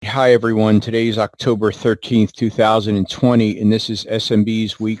Hi, everyone. Today is October 13th, 2020, and this is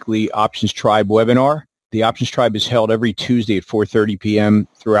SMB's weekly Options Tribe webinar. The Options Tribe is held every Tuesday at 4:30 p.m.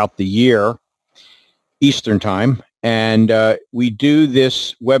 throughout the year, Eastern Time. And we do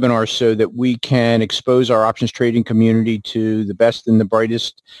this webinar so that we can expose our options trading community to the best and the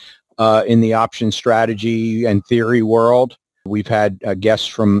brightest in the options strategy and theory world. We've had guests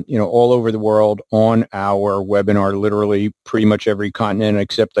from all over the world on our webinar, literally pretty much every continent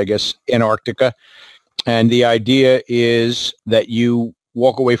except, I guess, Antarctica. And the idea is that you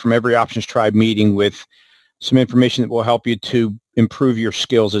walk away from every Options Tribe meeting with some information that will help you to improve your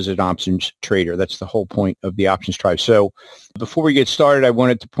skills as an options trader. That's the whole point of the Options Tribe. So before we get started, I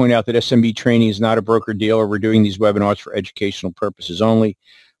wanted to point out that SMB Training is not a broker-dealer. We're doing these webinars for educational purposes only.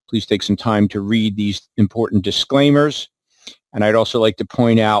 Please take some time to read these important disclaimers. And I'd also like to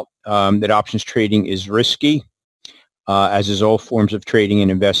point out that options trading is risky, as is all forms of trading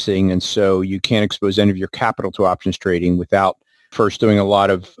and investing. And so you can't expose any of your capital to options trading without first doing a lot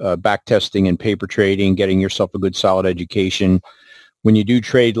of back testing and paper trading, getting yourself a good solid education. When you do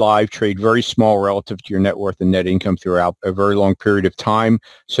trade live, trade very small relative to your net worth and net income throughout a very long period of time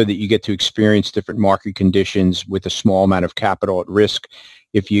so that you get to experience different market conditions with a small amount of capital at risk.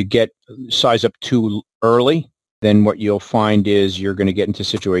 If you get size up too early, then what you'll find is you're going to get into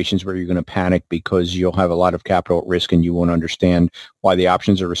situations where you're going to panic because you'll have a lot of capital at risk and you won't understand why the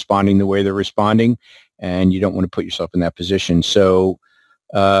options are responding the way they're responding, and you don't want to put yourself in that position. So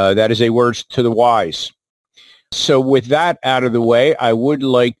that is a word to the wise. So with that out of the way, I would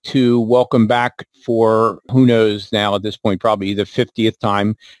like to welcome back for, who knows now at this point, probably the 50th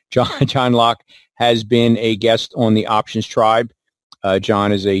time, John Locke has been a guest on the Options Tribe.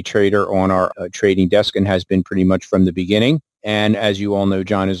 John is a trader on our trading desk and has been pretty much from the beginning. And as you all know,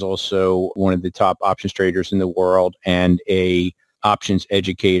 John is also one of the top options traders in the world and a options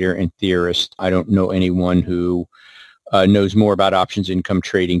educator and theorist. I don't know anyone who knows more about options income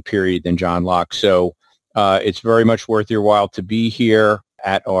trading, period, than John Locke. So it's very much worth your while to be here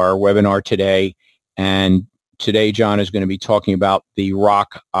at our webinar today. And today, John is going to be talking about the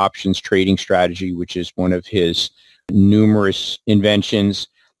ROC options trading strategy, which is one of his numerous inventions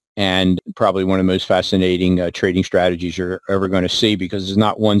and probably one of the most fascinating trading strategies you're ever going to see, because it's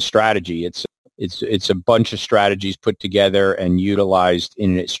not one strategy. It's a bunch of strategies put together and utilized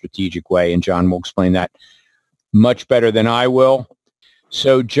in a strategic way. And John will explain that much better than I will.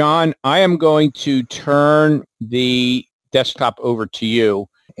 So, John, I am going to turn the desktop over to you.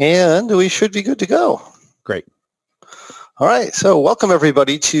 And we should be good to go. Great. All right, so welcome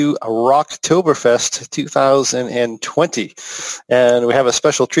everybody to Rocktoberfest 2020, and we have a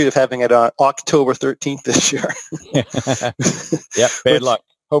special treat of having it on October 13th this year. Yep, bad luck.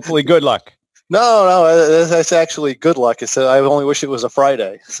 Hopefully good luck. No, that's actually good luck. I only wish it was a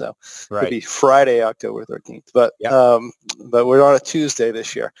Friday, so right. It'd be Friday, October 13th. But yep. But we're on a Tuesday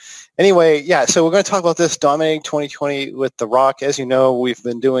this year. Anyway, yeah, so we're going to talk about this dominating 2020 with the ROC. As you know, we've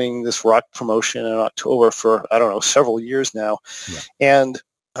been doing this ROC promotion in October for, several years now. Yeah. And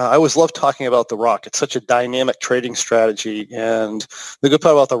I always love talking about the ROC. It's such a dynamic trading strategy. And the good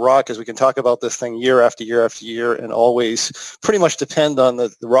part about the ROC is we can talk about this thing year after year after year and always pretty much depend on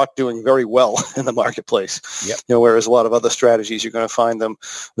the ROC doing very well in the marketplace. Yep. Whereas a lot of other strategies, you're going to find them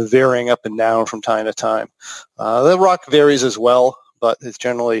varying up and down from time to time. The ROC varies as well, but it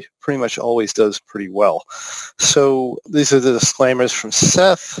generally pretty much always does pretty well. So these are the disclaimers from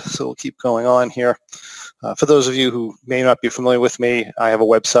Seth. So we'll keep going on here. For those of you who may not be familiar with me, I have a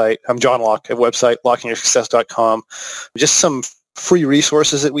website. I'm John Locke. I have a website, lockingyoursuccess.com. Just some free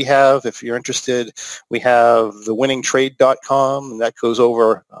resources that we have. If you're interested, we have thewinningtrade.com, and that goes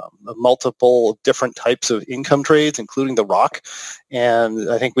over multiple different types of income trades, including the ROC. And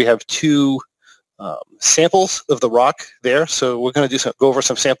I think we have two samples of the ROC there. So we're going to go over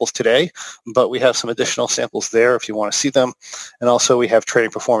some samples today, but we have some additional samples there if you want to see them. And also we have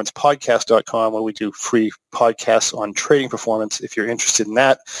tradingperformancepodcast.com, where we do free podcasts on trading performance if you're interested in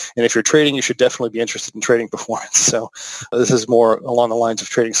that. And if you're trading, you should definitely be interested in trading performance. So this is more along the lines of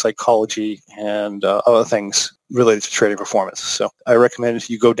trading psychology and other things related to trading performance. So I recommend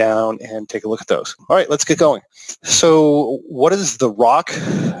you go down and take a look at those. All right, let's get going. So what is the ROC?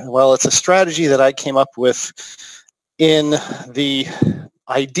 Well, it's a strategy that I came up with in the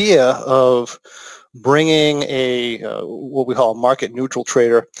idea of bringing a what we call a market neutral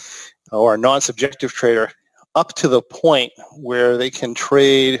trader or a non-subjective trader up to the point where they can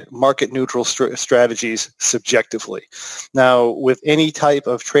trade market neutral strategies subjectively. Now, with any type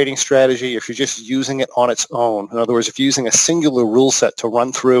of trading strategy, if you're just using it on its own, in other words, if you're using a singular rule set to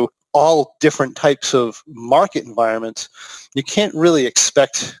run through all different types of market environments, you can't really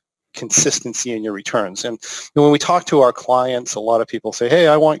expect consistency in your returns. And when we talk to our clients, a lot of people say, hey,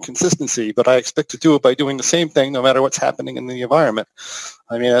 I want consistency, but I expect to do it by doing the same thing no matter what's happening in the environment.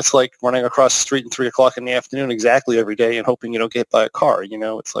 I mean, that's like running across the street at 3 o'clock in the afternoon exactly every day and hoping you don't get hit by a car.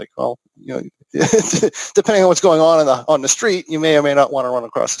 It's like, well, depending on what's going on the street, you may or may not want to run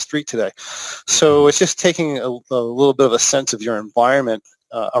across the street today. So it's just taking a little bit of a sense of your environment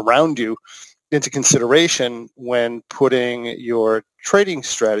around you into consideration when putting your trading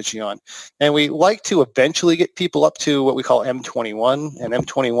strategy on. And we like to eventually get people up to what we call M21, and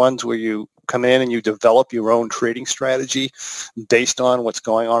M21 is where you come in and you develop your own trading strategy based on what's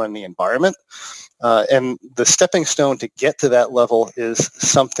going on in the environment. And the stepping stone to get to that level is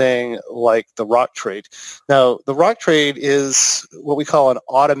something like the rock trade. Now, the rock trade is what we call an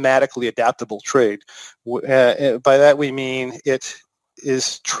automatically adaptable trade. By that we mean it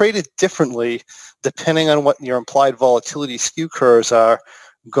is traded differently depending on what your implied volatility skew curves are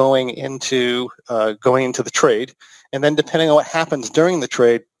going into the trade. And then depending on what happens during the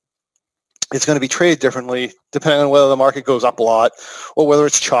trade, it's going to be traded differently depending on whether the market goes up a lot or whether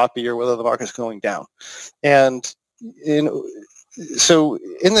it's choppy or whether the market's going down. And so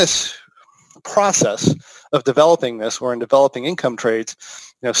in this process of developing this, or in developing income trades,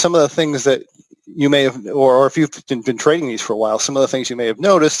 some of the things that you may have, or if you've been trading these for a while, some of the things you may have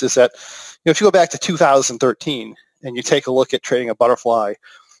noticed is that if you go back to 2013 and you take a look at trading a butterfly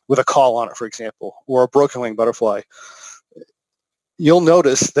with a call on it, for example, or a broken wing butterfly, you'll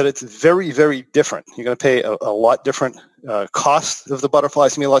notice that it's very, very different. You're going to pay a lot different. Cost of the butterfly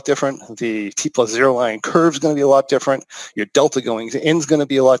is going to be a lot different. The T+0 line curve is going to be a lot different. Your delta going in is going to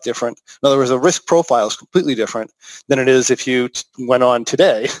be a lot different. In other words, the risk profile is completely different than it is if you went on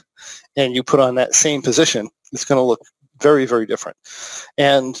today and you put on that same position. It's going to look very, very different.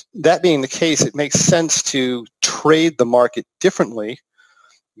 And that being the case, it makes sense to trade the market differently,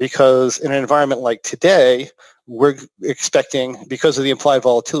 because in an environment like today, we're expecting, because of the implied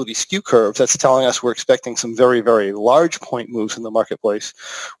volatility skew curve, that's telling us we're expecting some very, very large point moves in the marketplace,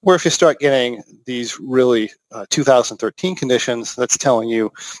 where if you start getting these really 2013 conditions, that's telling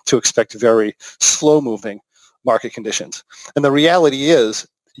you to expect very slow-moving market conditions. And the reality is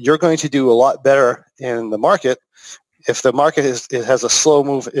you're going to do a lot better in the market. If the market has a slow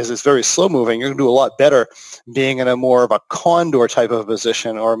move, is very slow moving, you're going to do a lot better being in a more of a condor type of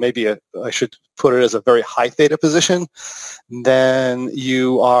position, or maybe I should put it as a very high theta position, than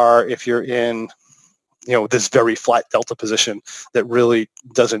you are if you're in this very flat delta position that really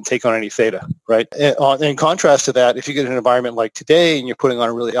doesn't take on any theta, right? And in contrast to that, if you get an environment like today and you're putting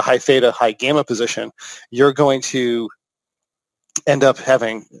on really a high theta, high gamma position, you're going to end up it's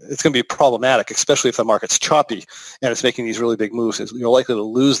going to be problematic, especially if the market's choppy and it's making these really big moves. You're likely to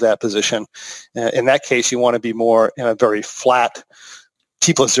lose that position. In that case, you want to be more in a very flat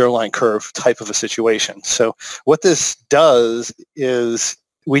T+0 line curve type of a situation. So what this does is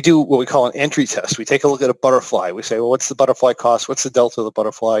we do what we call an entry test. We take a look at a butterfly. We say, well, what's the butterfly cost? What's the delta of the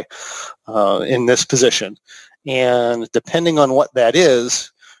butterfly in this position? And depending on what that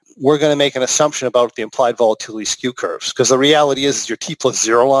is, we're going to make an assumption about the implied volatility skew curves, because the reality is your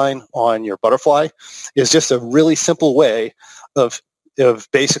T+0 line on your butterfly is just a really simple way of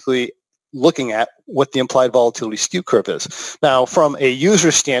basically looking at what the implied volatility skew curve is. Now, from a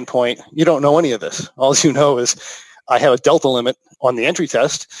user standpoint, you don't know any of this. All you know is I have a delta limit on the entry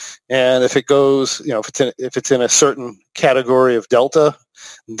test, and if it goes, if it's in a certain category of delta,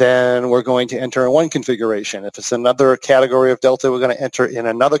 then we're going to enter in one configuration. If it's another category of delta, we're going to enter in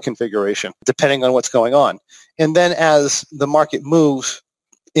another configuration, depending on what's going on. And then as the market moves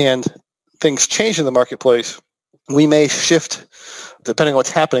and things change in the marketplace, we may shift, depending on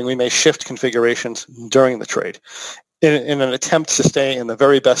what's happening, we may shift configurations during the trade in an attempt to stay in the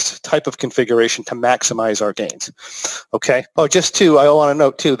very best type of configuration to maximize our gains. Okay. Oh, I want to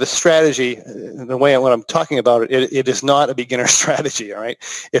note too, the strategy, the way when I'm talking about it, it is not a beginner strategy. All right.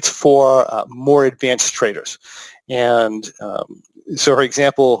 It's for more advanced traders. And so, for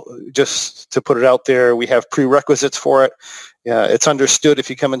example, just to put it out there, we have prerequisites for it. It's understood if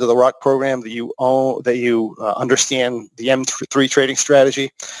you come into the ROC program that you understand the M3 trading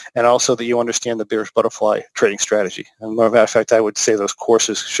strategy, and also that you understand the bearish butterfly trading strategy. And as a matter of fact, I would say those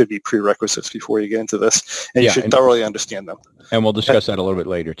courses should be prerequisites before you get into this, and you should thoroughly understand them. And we'll discuss that a little bit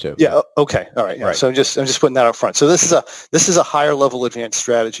later too. Yeah. Okay. All right. Yeah. Right. So I'm just putting that up front. So this is a higher level advanced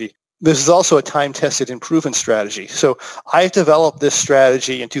strategy. This is also a time-tested and proven strategy. So I developed this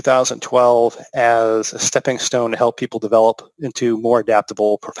strategy in 2012 as a stepping stone to help people develop into more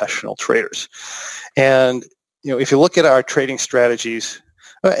adaptable professional traders. And if you look at our trading strategies,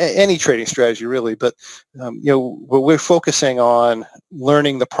 any trading strategy really, but we're focusing on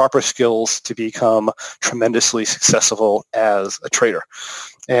learning the proper skills to become tremendously successful as a trader.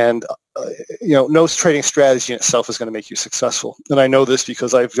 And no trading strategy in itself is going to make you successful. And I know this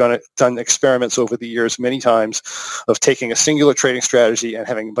because I've done experiments over the years many times of taking a singular trading strategy and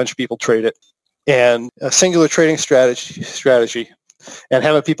having a bunch of people trade it, and a singular trading strategy and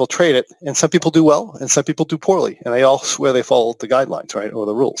having people trade it, and some people do well and some people do poorly, and they all swear they followed the guidelines, right, or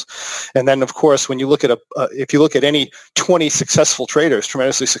the rules. And then, of course, when you look at if you look at any 20 successful traders,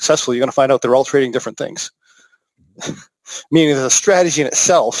 tremendously successful, you're going to find out they're all trading different things. Meaning that the strategy in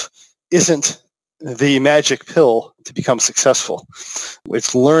itself isn't the magic pill to become successful.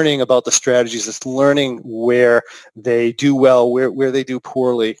 It's learning about the strategies. It's learning where they do well, where they do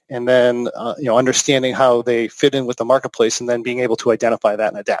poorly, and then understanding how they fit in with the marketplace, and then being able to identify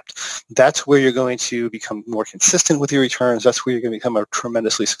that and adapt. That's where you're going to become more consistent with your returns. That's where you're going to become a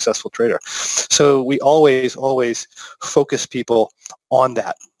tremendously successful trader. So we always focus people on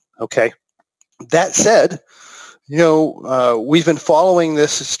that. Okay. That said, we've been following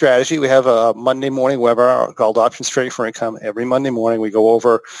this strategy. We have a Monday morning webinar called Options Trading for Income. Every Monday morning we go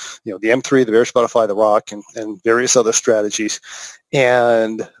over, the M3, the bearish butterfly, the rock, and various other strategies.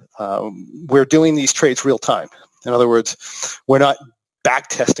 And we're doing these trades real time. In other words, we're not back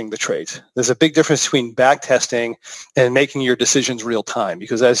testing the trades. There's a big difference between back testing and making your decisions real time,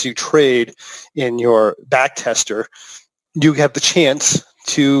 because as you trade in your back tester, you have the chance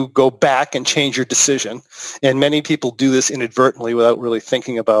to go back and change your decision. And many people do this inadvertently without really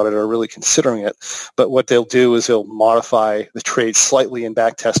thinking about it or really considering it. But what they'll do is they'll modify the trade slightly in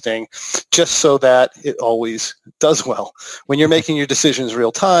back testing just so that it always does well. When you're making your decisions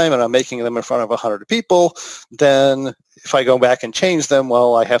real time, and I'm making them in front of 100 people, then if I go back and change them,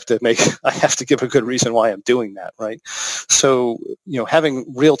 well, I have to give a good reason why I'm doing that, right? So, having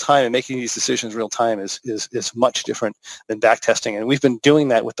real time and making these decisions real time is much different than back testing. And we've been doing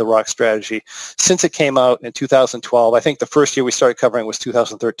that with the Rock strategy since it came out in 2012. I think the first year we started covering was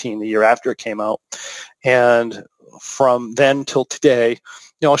 2013, the year after it came out. And from then till today,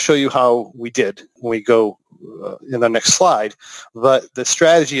 I'll show you how we did when we go in the next slide. But the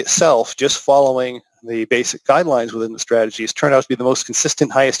strategy itself, just following the basic guidelines within the strategies, turned out to be the most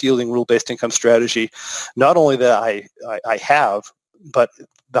consistent, highest yielding rule-based income strategy, not only that I have, but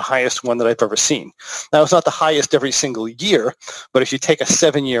the highest one that I've ever seen. Now, it's not the highest every single year, but if you take a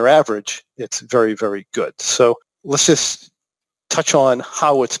 7-year average, it's very, very good. So let's just touch on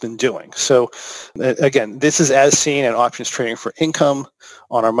how it's been doing. So again, this is as seen in Options Trading for Income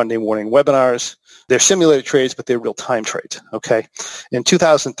on our Monday morning webinars. They're simulated trades, but they're real-time trades, okay? In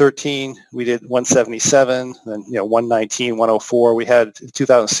 2013, we did 177, then 119, 104. We had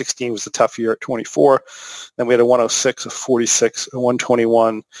 2016 was the tough year at 24. Then we had a 106, a 46, a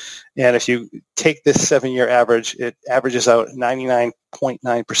 121. And if you take this 7-year average, it averages out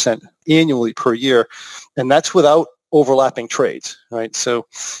 99.9% annually per year, and that's without overlapping trades, right? So,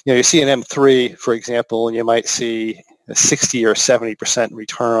 you see an M3, for example, and you might see a 60 or 70%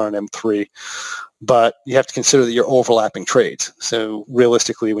 return on M3, but you have to consider that you're overlapping trades. So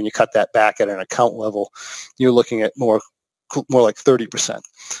realistically, when you cut that back at an account level, you're looking at more like 30%.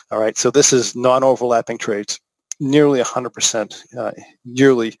 All right, so this is non-overlapping trades, nearly 100%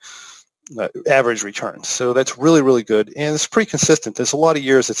 yearly average returns. So that's really, really good, and it's pretty consistent. There's a lot of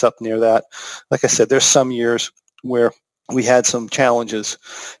years it's up near that. Like I said, there's some years where we had some challenges,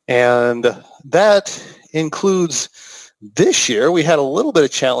 and that includes this year. We had a little bit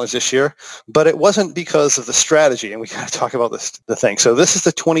of challenge this year, but it wasn't because of the strategy, and we got to talk about the thing. So this is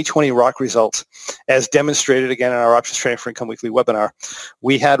the 2020 Rock results as demonstrated again in our Options Trading for Income Weekly webinar.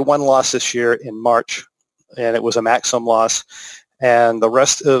 We had one loss this year in March, and it was a maximum loss, and the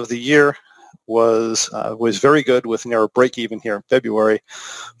rest of the year was very good with near a break even here in February.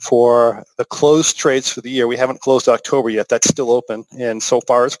 For the closed trades for the year, we haven't closed October yet. That's still open, and so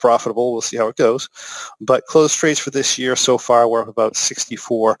far it's profitable. We'll see how it goes. But closed trades for this year so far we're about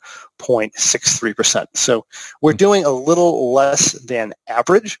 64.63%. So we're doing a little less than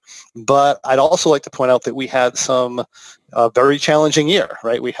average, but I'd also like to point out that we had some very challenging year,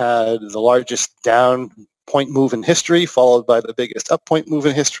 right? We had the largest down point move in history, followed by the biggest up point move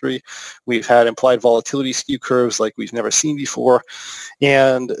in history. We've had implied volatility skew curves like we've never seen before.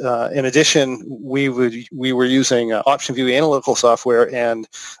 And in addition, we were using OptionView analytical software, and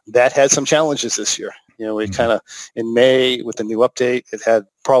that had some challenges this year. We kind of, in May with the new update, it had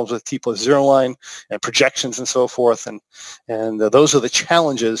problems with T+0 line and projections and so forth. And those are the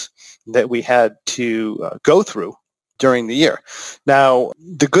challenges that we had to go through during the year. Now,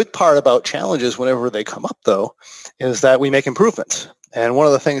 the good part about challenges whenever they come up, though, is that we make improvements. And one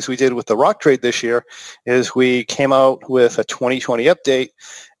of the things we did with the rock trade this year is we came out with a 2020 update,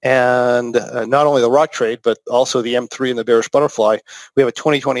 and not only the rock trade, but also the M3 and the bearish butterfly. We have a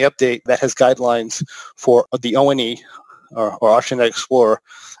 2020 update that has guidelines for the ONE, or Option Explorer,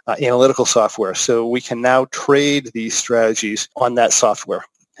 analytical software. So we can now trade these strategies on that software,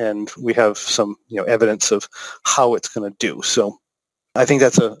 and we have some evidence of how it's going to do. So I think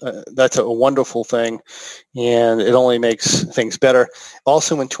that's a wonderful thing, and it only makes things better.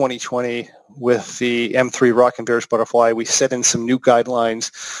 Also in 2020, with the M3 Rock and Bearish Butterfly, we set in some new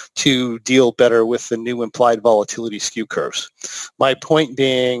guidelines to deal better with the new implied volatility skew curves. My point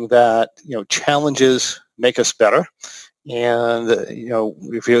being that challenges make us better, and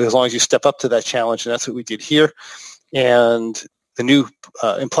as long as you step up to that challenge, and that's what we did here. And the new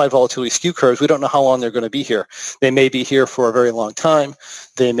implied volatility skew curves, we don't know how long they're going to be here. They may be here for a very long time.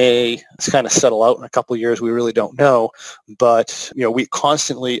 They may kind of settle out in a couple of years. We really don't know. But we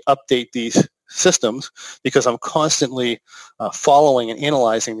constantly update these systems because I'm constantly following and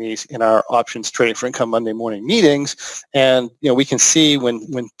analyzing these in our Options Trading for Income Monday morning meetings. And we can see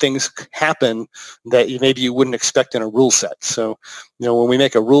when things happen that maybe you wouldn't expect in a rule set. So when we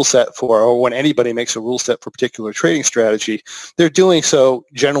make a rule set or when anybody makes a rule set for a particular trading strategy, they're doing so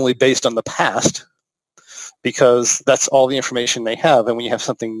generally based on the past, because that's all the information they have. And when you have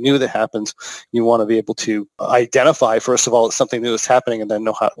something new that happens, you want to be able to identify, first of all, it's something new that's happening, and then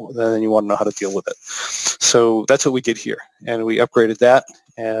then you want to know how to deal with it. So that's what we did here, and we upgraded that,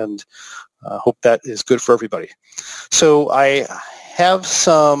 and hope that is good for everybody. So I have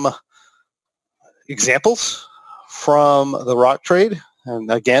some examples from the rock trade.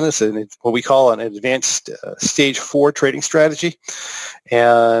 And again, it's what we call an advanced stage 4 trading strategy,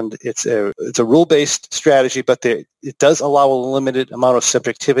 and it's a rule-based strategy, but it does allow a limited amount of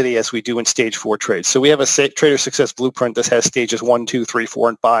subjectivity as we do in stage 4 trades. So we have a trader success blueprint that has stages 1, 2, 3, 4,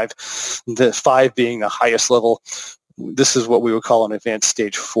 and 5. The 5 being the highest level. This is what we would call an advanced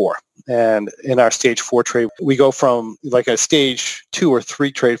stage 4. And in our stage 4 trade, we go from like a stage 2 or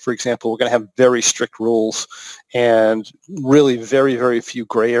 3 trade, for example. We're going to have very strict rules and really very, very few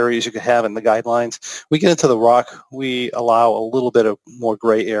gray areas you could have in the guidelines. We get into the rock, we allow a little bit of more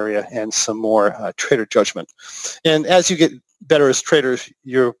gray area and some more trader judgment. And as you get better as traders,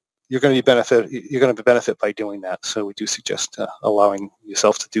 you're going to benefit by doing that. So we do suggest allowing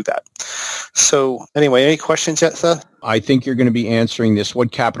yourself to do that. So anyway, any questions yet, Seth? I think you're going to be answering this.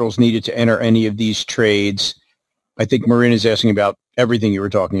 What capital is needed to enter any of these trades? I think Marin is asking about everything you were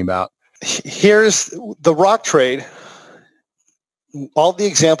talking about. Here's the rock trade. All the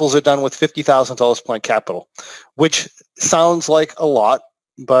examples are done with $50,000 planned capital, which sounds like a lot.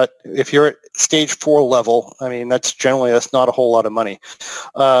 But if you're at stage 4 level, I mean, that's not a whole lot of money.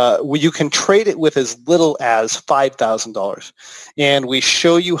 You can trade it with as little as $5,000, and we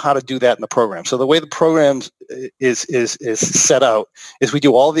show you how to do that in the program. So the way the program is set out is we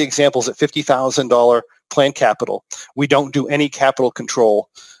do all the examples at $50,000 planned capital. We don't do any capital control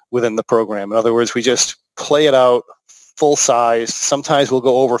within the program. In other words, we just play it out full size. Sometimes we'll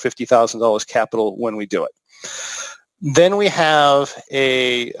go over $50,000 capital when we do it. Then we have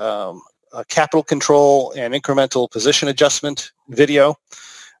a capital control and incremental position adjustment video.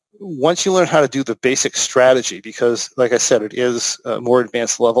 Once you learn how to do the basic strategy, because like I said, it is a more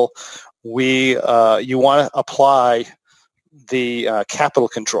advanced level, you want to apply the capital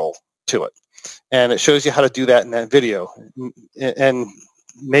control to it. And it shows you how to do that in that video. And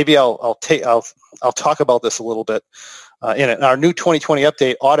maybe I'll talk about this a little bit. In it. Our new 2020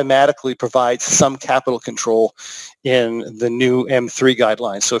 update automatically provides some capital control in the new M3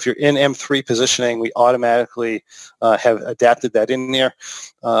 guidelines. So if you're in M3 positioning, we automatically have adapted that in there.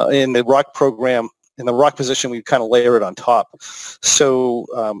 In the rock program, in the rock position, we kind of layer it on top. So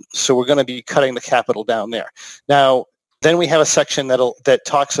we're going to be cutting the capital down there. Now, then we have a section that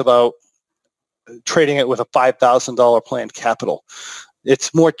talks about trading it with a $5,000 planned capital.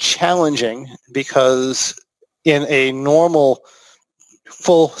 It's more challenging because in a normal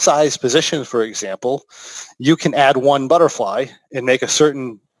full-size position, for example, you can add one butterfly and make a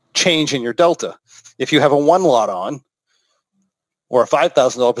certain change in your delta. If you have a one lot on or a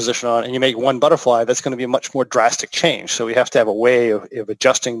 $5,000 position on and you make one butterfly, that's going to be a much more drastic change. So we have to have a way of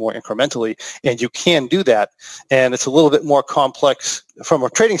adjusting more incrementally, and you can do that. And it's a little bit more complex. From a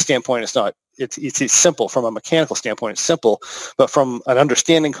trading standpoint, it's not. It's simple. From a mechanical standpoint, it's simple. But from an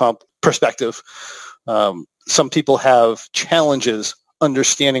understanding perspective, some people have challenges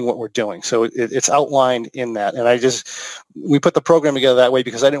understanding what we're doing. So it's outlined in that. And we put the program together that way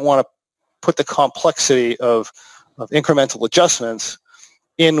because I didn't want to put the complexity of incremental adjustments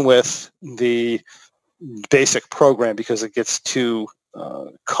in with the basic program because it gets too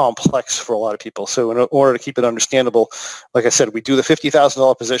complex for a lot of people. So in order to keep it understandable, like I said, we do the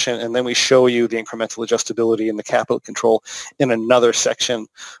 $50,000 position, and then we show you the incremental adjustability and the capital control in another section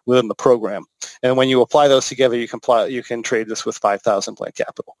within the program. And when you apply those together, you can trade this with 5,000 planned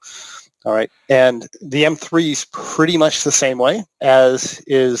capital. All right. And the M3 is pretty much the same way as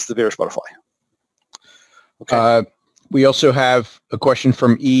is the Bearish Butterfly. Okay. We also have a question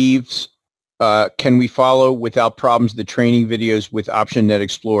from Eves. Can we follow without problems the training videos with OptionNet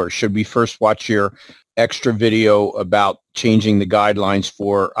Explorer? Should we first watch your extra video about changing the guidelines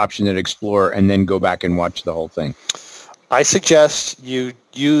for OptionNet Explorer and then go back and watch the whole thing? I suggest you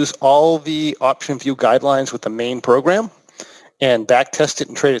use all the OptionView guidelines with the main program and back test it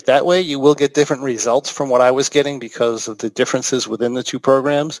and trade it that way. You will get different results from what I was getting because of the differences within the two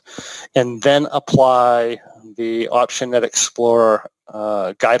programs, and then apply the OptionNet Explorer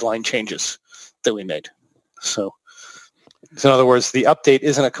guideline changes that we made. So in other words, the update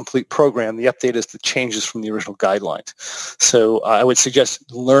isn't a complete program. The update is the changes from the original guidelines. So I would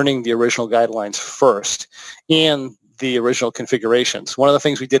suggest learning the original guidelines first and the original configurations. One of the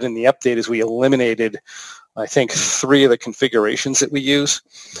things we did in the update is we eliminated, I think, 3 of the configurations that we use,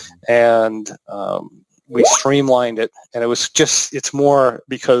 and we streamlined it. And it's more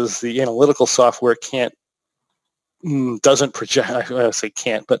because the analytical software doesn't project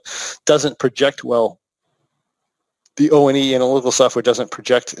well. The O&E analytical software doesn't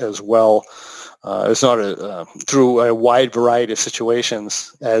project as well. It's not through a wide variety of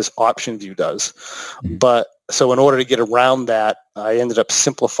situations as OptionView does. But so in order to get around that, I ended up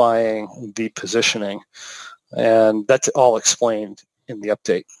simplifying the positioning, and that's all explained in the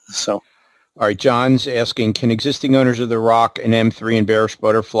update. So. All right, John's asking, can existing owners of the ROC and M3 and Bearish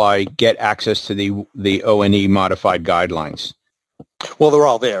Butterfly get access to the O&E modified guidelines? Well, they're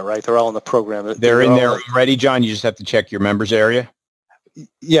all there, right? They're all in the program. They're in there already, John? You just have to check your members area?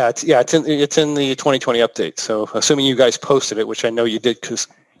 Yeah, it's in the 2020 update. So assuming you guys posted it, which I know you did because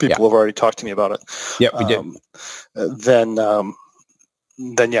people have already talked to me about it. Yeah, we did. Then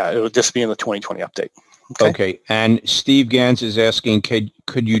yeah, it would just be in the 2020 update. Okay. And Steve Gans is asking,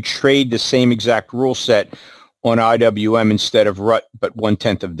 could you trade the same exact rule set on IWM instead of RUT, but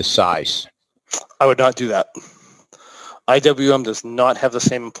 1/10 of the size? I would not do that. IWM does not have the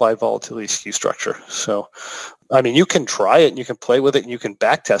same implied volatility skew structure. So, I mean, you can try it and you can play with it and you can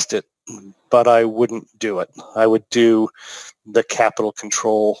back test it, but I wouldn't do it. I would do the capital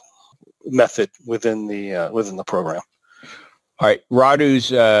control method within the program. All right.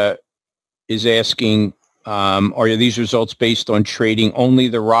 Radu's is asking, are these results based on trading only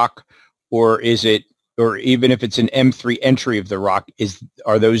the ROC, or even if it's an M3 entry of the ROC,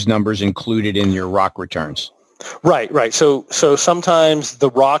 are those numbers included in your ROC returns? Right. So sometimes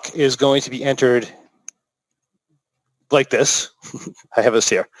the ROC is going to be entered like this. I have this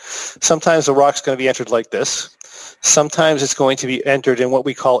here. Sometimes the ROC is going to be entered like this. Sometimes it's going to be entered in what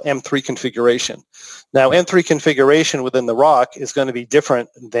we call M3 configuration. Now, M3 configuration within the ROC is going to be different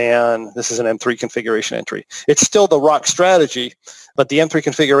than this is an M3 configuration entry. It's still the ROC strategy, but the M3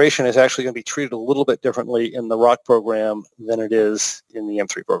 configuration is actually going to be treated a little bit differently in the ROC program than it is in the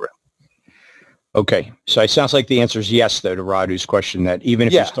M3 program. Okay, so it sounds like the answer is yes, though, to Radu's question, that even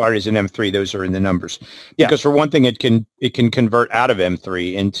if you start as an M3, those are in the numbers. Because for one thing, it can convert out of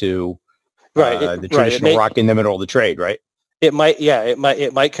M3 into the traditional ROC in the middle of the trade, right? It might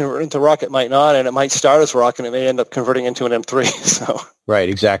convert into ROC, it might not, and it might start as ROC, and it may end up converting into an M3. So right,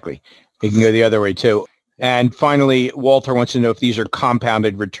 exactly. It can go the other way too. And finally, Walter wants to know if these are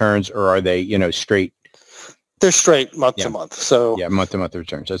compounded returns or are they, straight? They're straight month to month. So month to month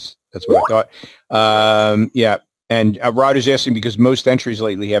returns. That's what I thought. And Rod is asking because most entries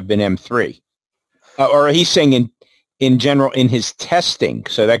lately have been M3, or he's saying in general in his testing.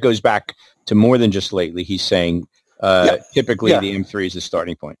 So that goes back to more than just lately. He's saying typically the M3 is the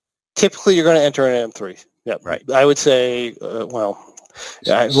starting point. Typically, you're going to enter an M3. Yeah, right. I would say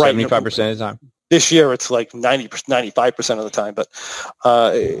 75% of the time. This year, it's like 95% of the time, but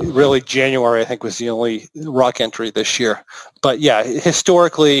really January, I think, was the only ROC entry this year. But yeah,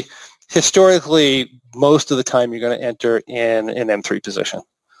 historically, most of the time you're going to enter in an M3 position.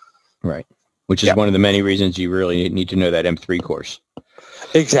 Right, which is one of the many reasons you really need to know that M3 course.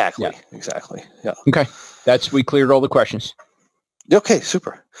 Exactly. Yeah. Okay, we cleared all the questions. Okay,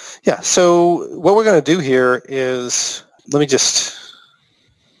 super. Yeah, so what we're going to do here is, we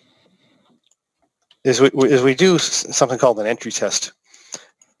do something called an entry test.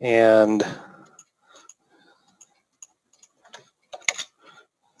 And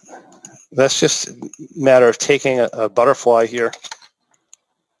that's just a matter of taking a butterfly here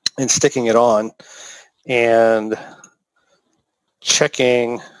and sticking it on. And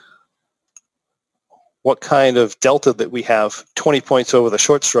checking what kind of delta that we have, 20 points over the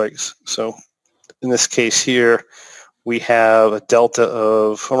short strikes. So in this case here, we have a delta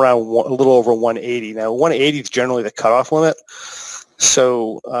of around a little over 180. Now, 180 is generally the cutoff limit.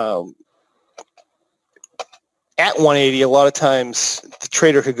 So at 180, a lot of times the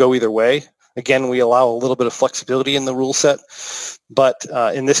trader could go either way. Again, we allow a little bit of flexibility in the rule set. But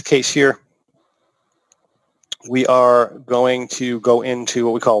in this case here, we are going to go into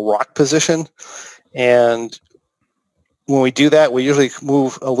what we call rock position. And when we do that, we usually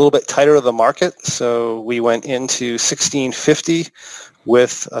move a little bit tighter to the market. So we went into 1650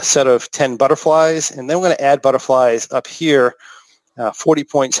 with a set of 10 butterflies, and then we're going to add butterflies up here 40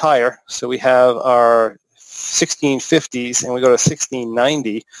 points higher. So we have our 1650s, and we go to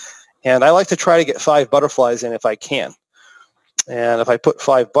 1690. And I like to try to get 5 butterflies in if I can. And if I put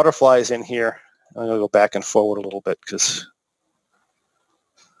 5 butterflies in here, I'm going to go back and forward a little bit because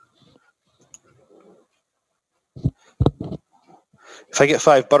if I get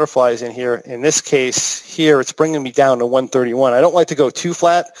 5 butterflies in here, in this case here, it's bringing me down to 131. I don't like to go too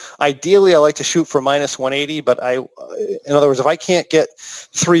flat. Ideally, I like to shoot for minus 180, but in other words, if I can't get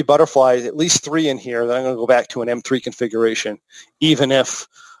 3 butterflies, at least 3 in here, then I'm going to go back to an M3 configuration, even if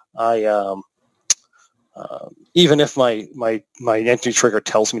my entry trigger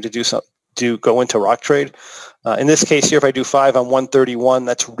tells me to do something, to go into rock trade. In this case here, if I do 5 on 131,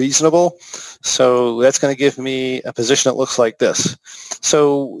 that's reasonable. So that's going to give me a position that looks like this.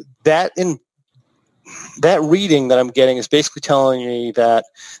 So that reading that I'm getting is basically telling me that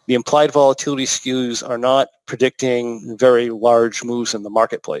the implied volatility skews are not predicting very large moves in the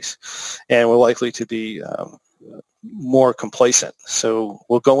marketplace, and we're likely to be more complacent. So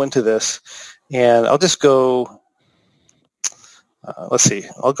we'll go into this, and I'll just go. Let's see.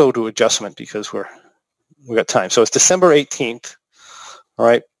 I'll go to adjustment because we got time. So it's December 18th. All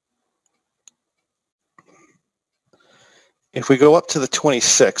right. If we go up to the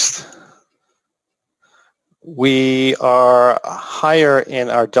 26th, we are higher in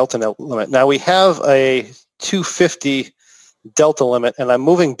our delta limit. Now we have a 250 delta limit, and I'm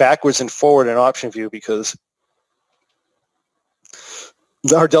moving backwards and forward in option view because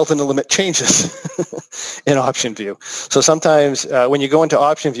our delta limit changes in option view. So sometimes when you go into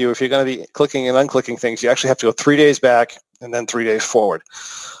option view, if you're going to be clicking and unclicking things, you actually have to go 3 days back and then 3 days forward.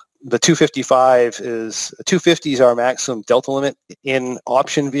 The 250 is our maximum delta limit in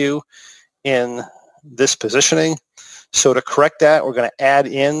option view in this positioning. So to correct that, we're going to add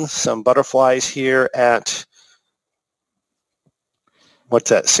in some butterflies here at,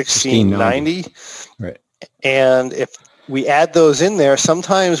 what's that, 1690. Right. And if we add those in there,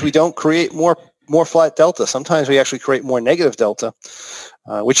 sometimes we don't create more flat delta. Sometimes we actually create more negative delta,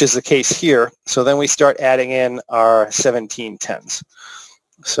 which is the case here. So then we start adding in our 1710s.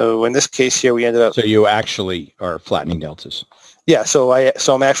 So in this case here, we ended up. So you actually are flattening deltas. Yeah. So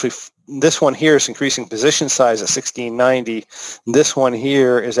I'm actually, this one here is increasing position size at 1690. This one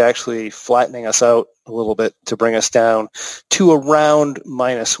here is actually flattening us out a little bit to bring us down to around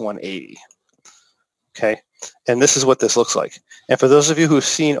minus 180. Okay. And this is what this looks like. And for those of you who've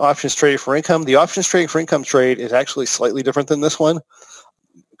seen options trading for income, the options trading for income trade is actually slightly different than this one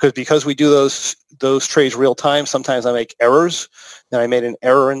because we do those trades real time. Sometimes I make errors, and I made an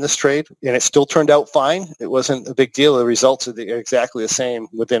error in this trade, and it still turned out fine. It wasn't a big deal. The results are exactly the same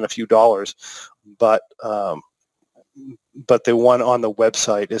within a few dollars, but the one on the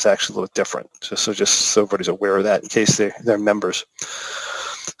website is actually a little different. Just so everybody's aware of that in case they're members.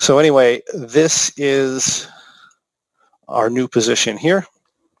 So anyway, this is our new position here.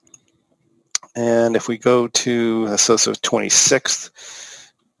 And if we go to, so 26th,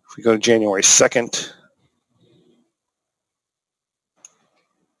 if we go to January 2nd,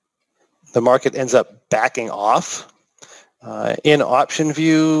 the market ends up backing off. In option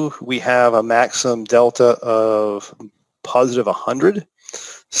view, we have a maximum delta of positive 100.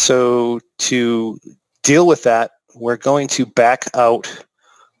 So to deal with that, we're going to back out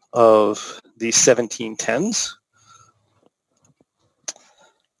of the 1710s.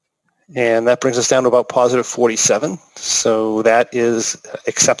 And that brings us down to about positive 47. So that is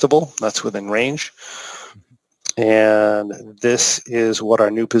acceptable. That's within range. And this is what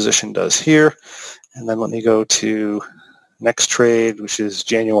our new position does here. And then let me go to next trade, which is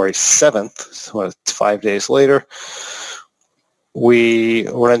January 7th. So it's 5 days later. We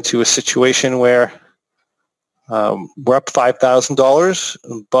run into a situation where we're up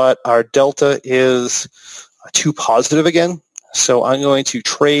 $5,000, but our delta is too positive again. So I'm going to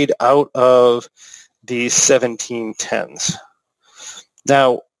trade out of these 1710s.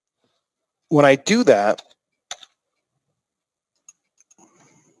 Now, when I do that,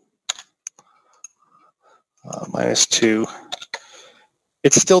 minus 2.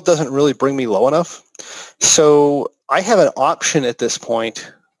 It still doesn't really bring me low enough. So I have an option at this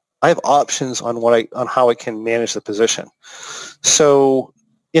point. I have options on how I can manage the position. So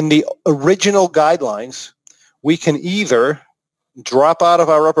in the original guidelines, we can either drop out of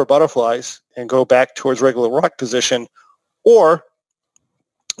our upper butterflies and go back towards regular rock position, or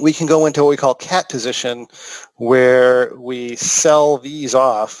we can go into what we call cat position, where we sell these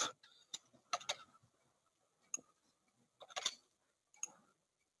off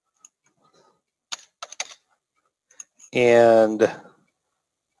and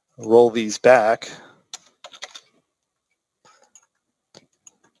roll these back.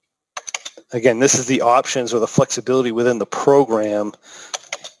 Again, this is the options or the flexibility within the program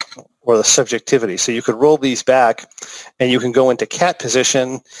or the subjectivity. So you could roll these back and you can go into cat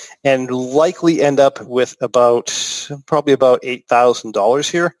position and likely end up with probably about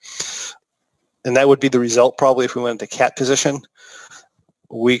 $8,000 here. And that would be the result probably if we went into cat position.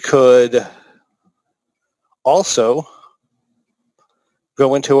 We could also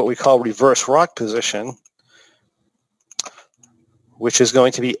go into what we call reverse rock position, which is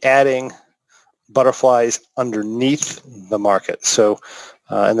going to be adding butterflies underneath the market. So,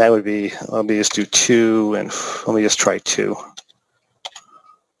 and that would be, let me just do 2, and let me just try 2.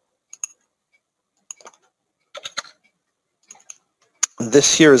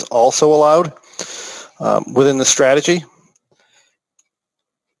 This here is also allowed within the strategy.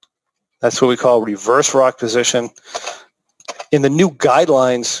 That's what we call reverse rock position. In the new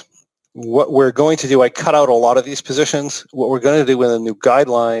guidelines, what we're going to do, I cut out a lot of these positions. What we're going to do in the new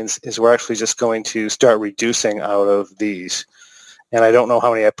guidelines is we're actually just going to start reducing out of these. And I don't know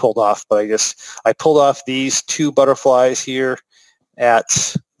how many I pulled off, but I pulled off these 2 butterflies here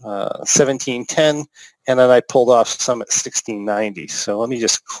at 1710, and then I pulled off some at 1690. So let me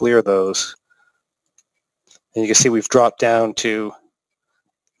just clear those. And you can see we've dropped down to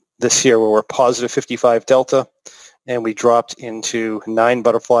this here where we're positive 55 delta. And we dropped into 9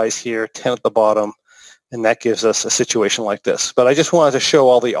 butterflies here, 10 at the bottom, and that gives us a situation like this. But I just wanted to show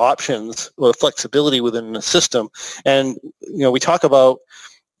all the options or the flexibility within the system. And, we talk about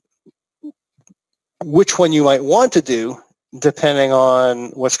which one you might want to do depending on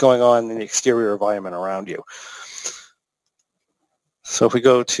what's going on in the exterior environment around you. So if we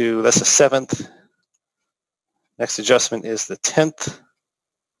go to, that's the 7th. Next adjustment is the 10th.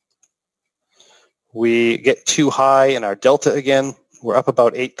 We get too high in our delta again. We're up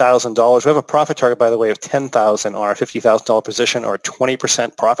about $8,000. We have a profit target, by the way, of $10,000 on our $50,000 position, or a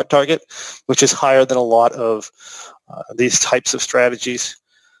 20% profit target, which is higher than a lot of these types of strategies.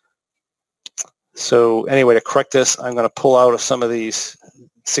 So anyway, to correct this, I'm going to pull out of some of these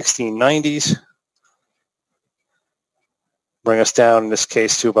 1690s, bring us down in this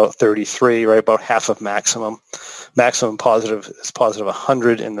case to about 33, right, about half of maximum. Maximum positive is positive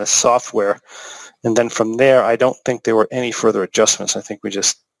 100 in the software. And then from there, I don't think there were any further adjustments. I think we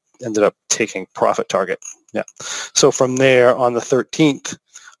just ended up taking profit target. Yeah. So from there on the 13th,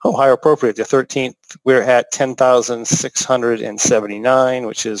 higher appropriate. The 13th, we're at 10,679,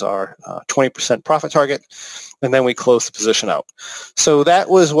 which is our 20% profit target. And then we close the position out. So that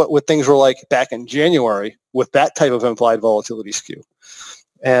was what things were like back in January with that type of implied volatility skew.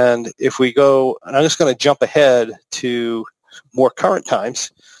 And if we go, and I'm just going to jump ahead to more current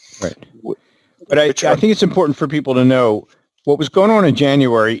times. Right. But I think it's important for people to know what was going on in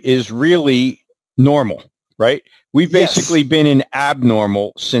January is really normal, right? We've basically been in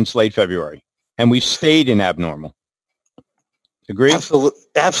abnormal since late February, and we've stayed in abnormal. Agree?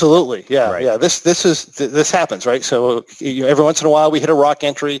 Absolutely. Yeah. Right. Yeah. This happens, right? So every once in a while we hit a rock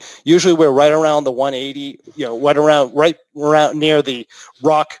entry. Usually we're right around the 180, right around near the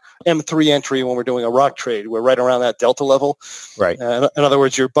rock M3 entry when we're doing a rock trade. We're right around that delta level. Right. In other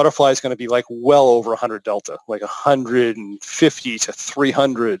words, your butterfly is going to be like well over 100 delta, like 150 to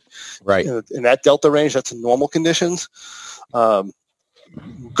 300. Right. In that delta range, that's normal conditions.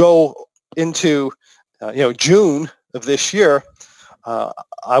 Go into June of this year.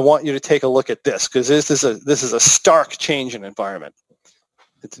 I want you to take a look at this, because this is a stark change in environment.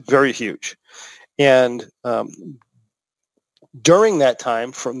 It's very huge. And during that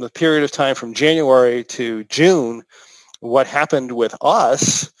time, from the period of time from January to June, what happened with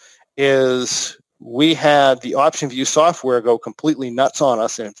us is we had the OptionView software go completely nuts on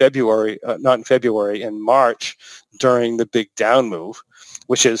us in February, in March, during the big down move,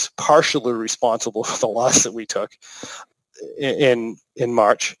 which is partially responsible for the loss that we took in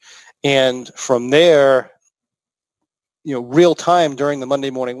March. And from there, real time during the Monday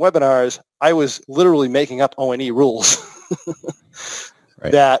morning webinars, I was literally making up O&E rules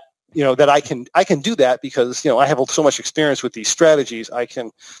right. that that I can do that because I have so much experience with these strategies. I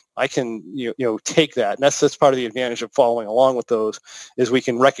can take that, and that's part of the advantage of following along with those, is we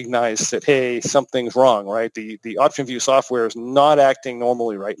can recognize that, hey, something's wrong, right? The OptionView software is not acting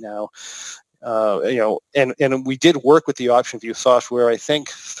normally right now. And we did work with the OptionView software, I think,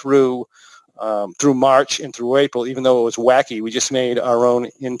 through March and through April. Even though it was wacky, we just made our own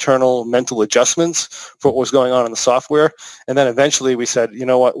internal mental adjustments for what was going on in the software. And then eventually we said, we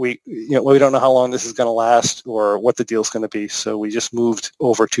don't know how long this is going to last or what the deal's going to be. So we just moved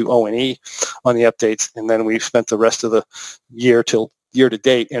over to O&E on the updates, and then we spent the rest of the year till year to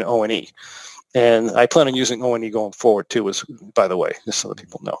date in O&E. And I plan on using O&E going forward too, by the way, just so that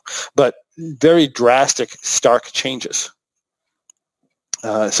people know. But very drastic, stark changes.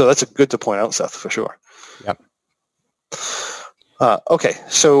 So that's good to point out, Seth, for sure. Yep. Okay,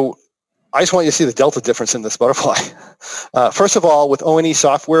 so I just want you to see the delta difference in this butterfly. First of all, with O&E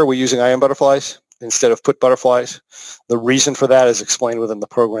software, we're using iron butterflies instead of put butterflies. The reason for that is explained within the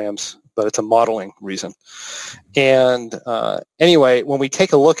programs, but it's a modeling reason. And anyway, when we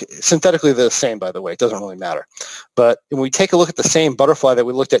take a look, synthetically they're the same, by the way. It doesn't really matter. But when we take a look at the same butterfly that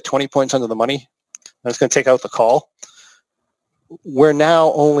we looked at 20 points under the money, and it's going to take out the call, we're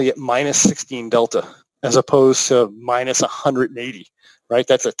now only at minus 16 delta as opposed to minus 180, right?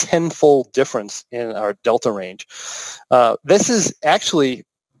 That's a tenfold difference in our delta range. This is actually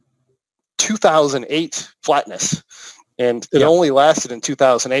 2008 flatness, and it only lasted in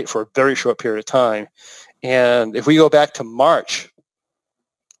 2008 for a very short period of time. And if we go back to March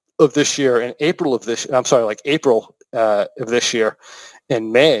of this year and April of this year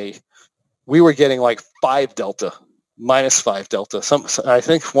and May, we were getting like 5 delta. Minus 5 delta. I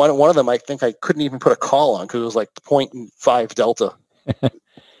think one of them, I couldn't even put a call on because it was like 0.5 delta.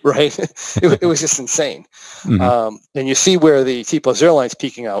 Right? It was just insane. Mm-hmm. And you see where the T+0 line's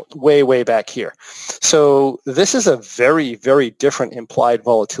peaking out way, way back here. So this is a very, very different implied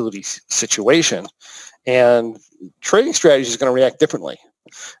volatility situation. And trading strategy is going to react differently.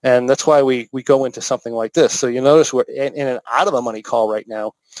 And that's why we go into something like this. So you notice we're in an out of the money call right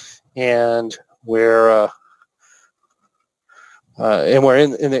now, and we're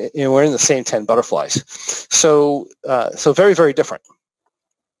in the same 10 butterflies. So very, very different.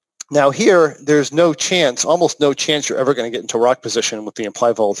 Now here, there's almost no chance you're ever going to get into rock position with the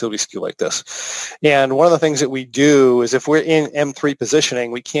implied volatility skew like this. And one of the things that we do is if we're in M3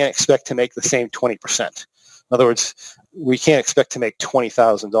 positioning, we can't expect to make the same 20%. In other words, we can't expect to make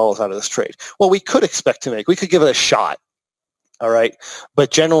 $20,000 out of this trade. Well, we could give it a shot, all right? But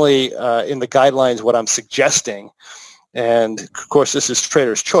generally, in the guidelines, what I'm suggesting, and of course, this is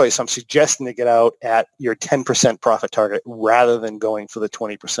trader's choice, I'm suggesting to get out at your 10% profit target rather than going for the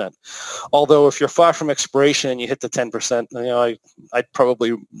 20%. Although if you're far from expiration and you hit the 10%, I'd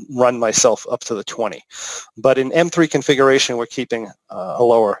probably run myself up to the 20. But in M3 configuration, we're keeping a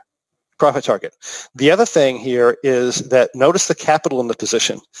lower profit target. The other thing here is that notice the capital in the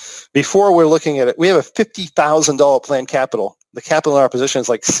position. Before we're looking at it, we have a $50,000 planned capital. The capital in our position is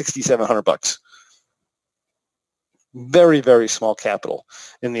like $6,700. Very, very small capital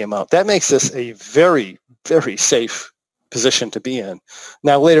in the amount. That makes this a very, very safe position to be in.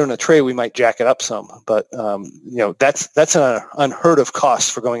 Now, later in the trade, we might jack it up some, but that's an unheard of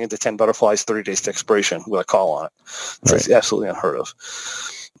cost for going into 10 butterflies 30 days to expiration with a call on it. It's absolutely unheard of.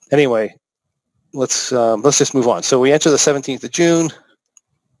 Anyway, let's just move on. So we enter the 17th of June.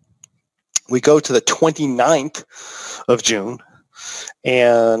 We go to the 29th of June,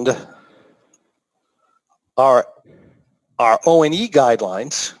 and our O&E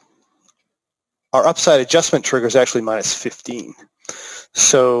guidelines, our upside adjustment trigger is actually minus 15.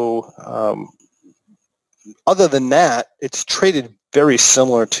 So other than that, it's traded very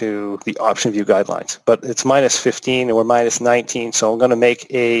similar to the OptionView guidelines, but it's minus 15 and we're minus 19. So I'm going to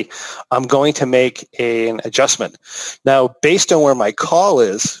make an adjustment. Now, based on where my call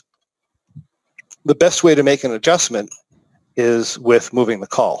is, the best way to make an adjustment is with moving the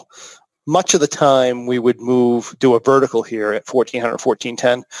call. Much of the time, we would do a vertical here at 1400,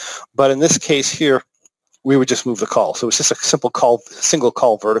 1410. But in this case here, we would just move the call. So it's just a single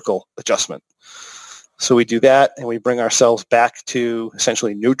call vertical adjustment. So we do that, and we bring ourselves back to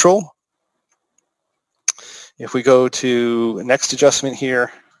essentially neutral. If we go to next adjustment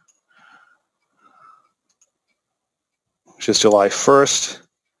here, which is July 1st,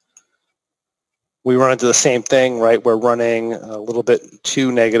 we run into the same thing, right? We're running a little bit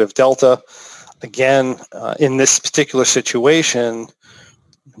too negative delta. Again, in this particular situation,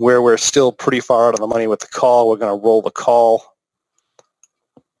 where we're still pretty far out of the money with the call, we're going to roll the call.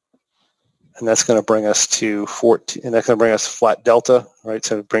 and that's going to bring us to 14, and that's going to bring us flat delta, right?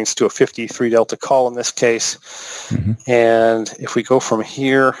 So it brings to a 53 delta call in this case. Mm-hmm. And if we go from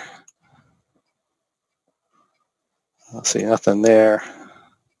here, let's see, nothing there.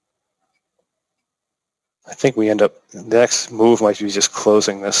 I think we end up, the next move might be just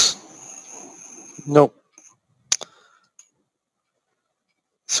closing this. Nope.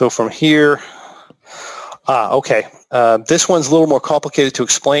 So from here, okay. This one's a little more complicated to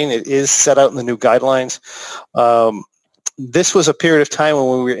explain. It is set out in the new guidelines. This was a period of time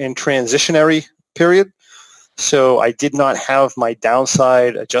when we were in transitionary period. So I did not have my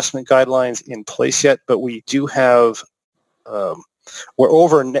downside adjustment guidelines in place yet, but we do have, we're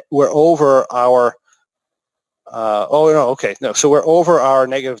over our, so we're over our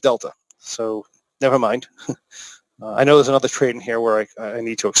negative delta. So never mind. I know there's another trade in here where I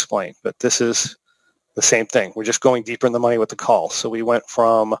need to explain, but this is the same thing. We're just going deeper in the money with the call. So we went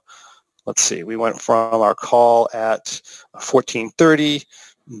from, our call at 1430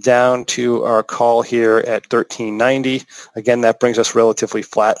 down to our call here at 1390. Again, that brings us relatively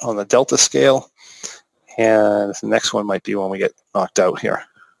flat on the delta scale. And the next one might be when we get knocked out here.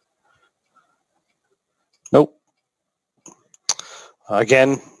 Nope.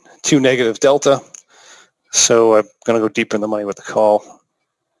 Again, 2 negative delta. So I'm going to go deeper in the money with the call.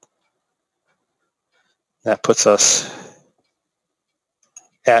 That puts us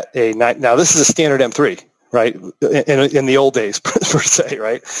at a 9. Now, this is a standard M3, right? In the old days, per se,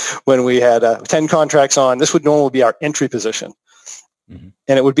 right? When we had 10 contracts on, this would normally be our entry position. Mm-hmm.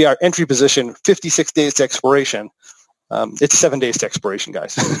 And it would be our entry position 56 days to expiration. It's 7 days to expiration,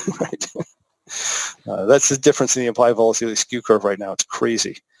 guys, right? That's the difference in the implied volatility skew curve right now. It's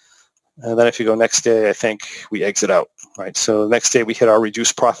crazy. And then if you go next day, I think we exit out, right? So the next day we hit our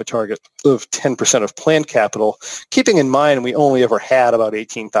reduced profit target of 10% of planned capital, keeping in mind we only ever had about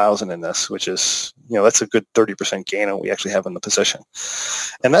 18,000 in this, which is, that's a good 30% gain on what we actually have in the position.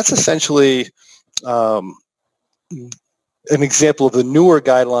 And that's essentially an example of the newer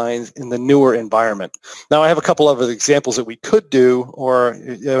guidelines in the newer environment. Now, I have a couple of other examples that we could do, or I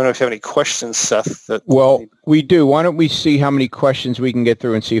don't know if you have any questions, Seth. Well, we do. Why don't we see how many questions we can get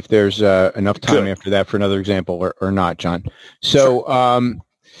through and see if there's enough time after that for another example or not, John. So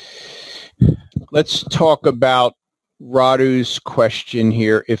let's talk about Radu's question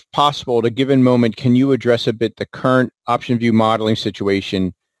here. If possible, at a given moment, can you address a bit the current option view modeling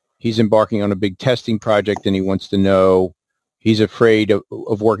situation? He's embarking on a big testing project and he wants to know, he's afraid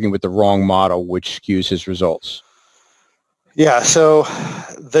of working with the wrong model, which skews his results. Yeah, so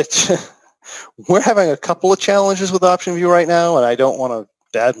we're having a couple of challenges with OptionView right now, and I don't want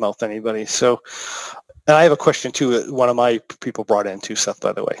to badmouth anybody. So, and I have a question too that one of my people brought in too, Seth,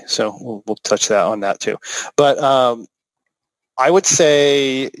 by the way. So we'll touch that on that too. But I would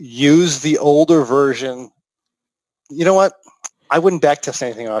say use the older version. You know what? I wouldn't backtest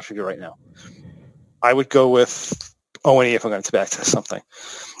anything on OptionView right now. I would go with O&E if I'm going to backtest something.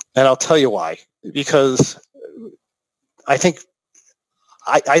 And I'll tell you why. Because I think,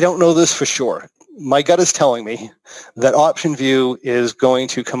 I don't know this for sure. My gut is telling me that OptionView is going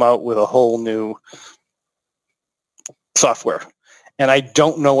to come out with a whole new software. And I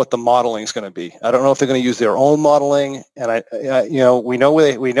don't know what the modeling is going to be. I don't know if they're going to use their own modeling. And we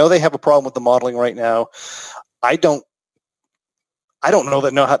know they have a problem with the modeling right now. I don't know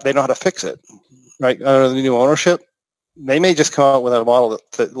they know how to fix it, right? Under the new ownership, they may just come out with a model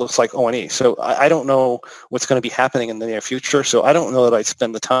that looks like O&E. So I don't know what's going to be happening in the near future. So I don't know that I'd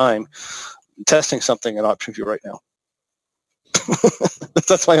spend the time testing something in OptionView right now.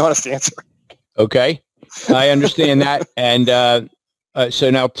 That's my honest answer. Okay, I understand that. And so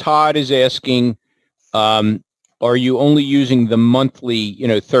now Todd is asking, are you only using the monthly,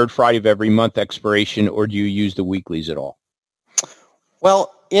 third Friday of every month expiration, or do you use the weeklies at all?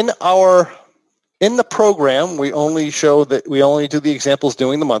 Well, in the program, we only show that we only do the examples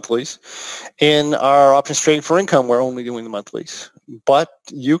doing the monthlies. In our options trading for income, we're only doing the monthlies. But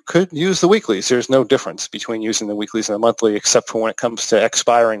you could use the weeklies. There's no difference between using the weeklies and the monthly, except for when it comes to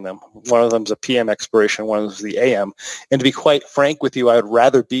expiring them. One of them is a PM expiration, one of them is the AM. And to be quite frank with you, I would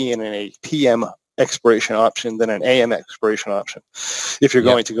rather be in a PM expiration option than an AM expiration option if you're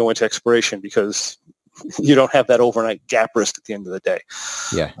going to go into expiration, because you don't have that overnight gap risk at the end of the day.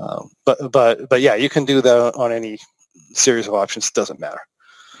 Yeah. But yeah, you can do that on any series of options. It doesn't matter.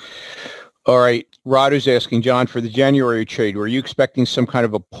 All right. Radu's asking, John, for the January trade, were you expecting some kind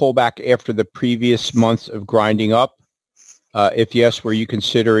of a pullback after the previous months of grinding up? If yes, were you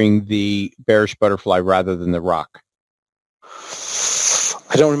considering the bearish butterfly rather than the rock?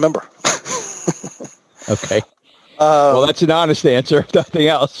 I don't remember. Okay. Well, that's an honest answer, if nothing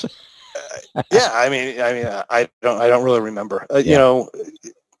else. Yeah, I don't really remember.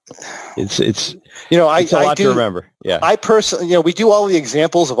 It's I a lot do to remember. Yeah, I personally, we do all the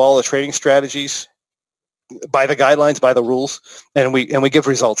examples of all the trading strategies by the guidelines, by the rules, and we give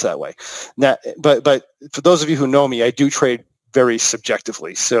results that way. Now, but for those of you who know me, I do trade very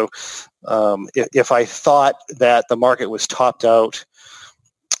subjectively. So if I thought that the market was topped out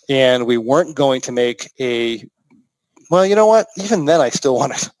and we weren't going to make well, you know what? Even then, I still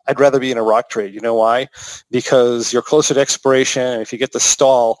want to. I'd rather be in a rock trade. You know why? Because you're closer to expiration, and if you get the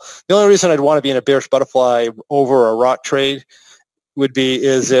stall, the only reason I'd want to be in a bearish butterfly over a rock trade would be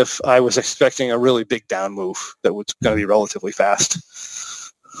is if I was expecting a really big down move that was going to be relatively fast.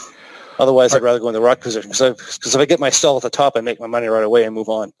 Otherwise, I'd rather go in the rock position because if I get my stall at the top, I make my money right away and move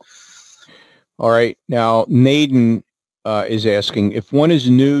on. All right. Now, Naden is asking, if one is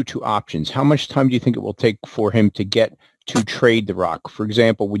new to options, how much time do you think it will take for him to get to trade the rock? For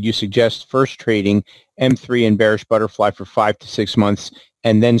example, would you suggest first trading M3 and bearish butterfly for 5 to 6 months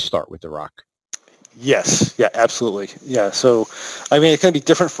and then start with the rock? Yes. Yeah, absolutely. Yeah. So, it can be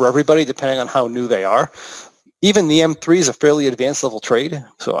different for everybody depending on how new they are. Even the M3 is a fairly advanced level trade,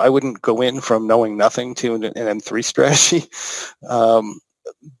 so I wouldn't go in from knowing nothing to an M3 strategy.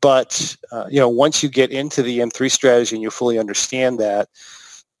 But once you get into the M3 strategy and you fully understand that,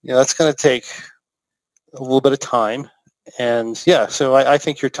 that's going to take a little bit of time. And so I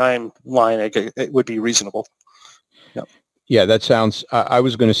think your timeline it would be reasonable. Yep. Yeah, that sounds. I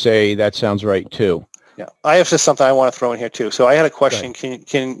was going to say that sounds right too. Yeah, I have just something I want to throw in here too. So I had a question.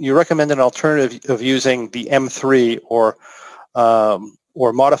 Can you recommend an alternative of using the M3 or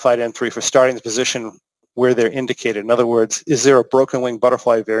modified M3 for starting the position where they're indicated? In other words, is there a broken wing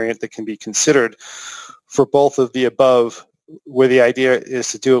butterfly variant that can be considered for both of the above, where the idea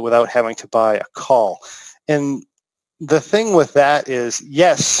is to do it without having to buy a call? And the thing with that is,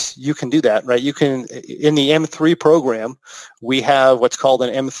 yes, you can do that, right? You can, in the M3 program, we have what's called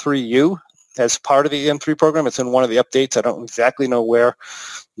an M3U as part of the M3 program. It's in one of the updates. I don't exactly know where,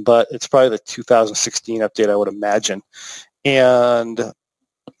 but it's probably the 2016 update, I would imagine. And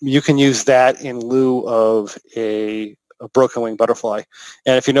you can use that in lieu of a broken wing butterfly.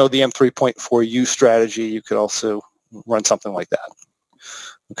 And if you know the M3.4U strategy, you could also run something like that.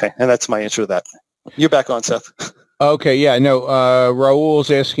 Okay, and that's my answer to that. You're back on, Seth. Okay, yeah, no,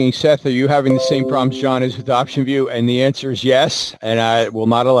 Raul's asking, Seth, are you having the same problems John is with OptionView? And the answer is yes, and I will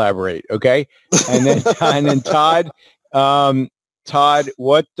not elaborate, okay? And then Todd, Todd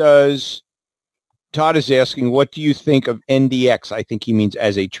is asking, what do you think of NDX? I think he means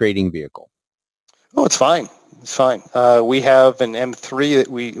as a trading vehicle. Oh, it's fine. It's fine. We have an M3 that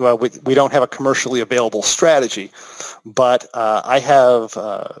we don't have a commercially available strategy, but I have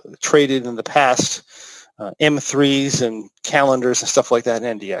traded in the past M3s and calendars and stuff like that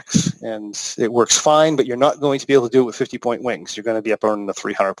in NDX, and it works fine, but you're not going to be able to do it with 50-point wings. You're going to be up on the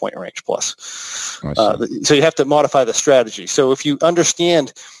 300-point range plus. So you have to modify the strategy. So if you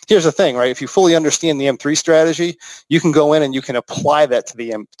understand, here's the thing, right? If you fully understand the M3 strategy, you can go in and you can apply that to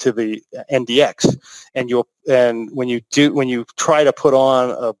the NDX, and when you try to put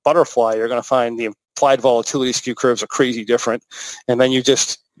on a butterfly, you're going to find the implied volatility skew curves are crazy different, and then you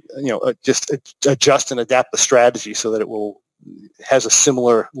just adjust and adapt the strategy so that it has a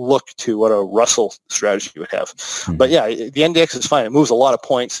similar look to what a Russell strategy would have. Mm-hmm. But yeah, the NDX is fine. It moves a lot of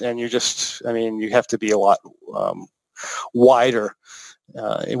points, and you have to be a lot wider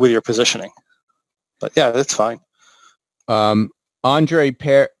with your positioning. But yeah, that's fine. Andre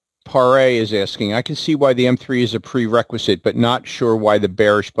Paré is asking, I can see why the M3 is a prerequisite, but not sure why the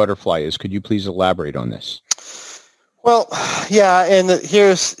bearish butterfly is. Could you please elaborate on this? Well, yeah, and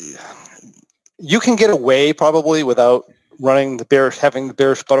you can get away probably without having the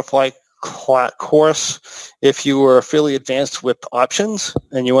bearish butterfly course if you were fairly advanced with options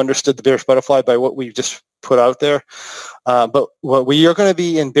and you understood the bearish butterfly by what we just put out there. But you're going to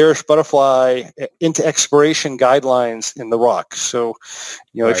be in bearish butterfly into expiration guidelines in the rock. So,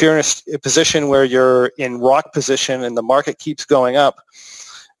 right. If you're in a position where you're in rock position and the market keeps going up,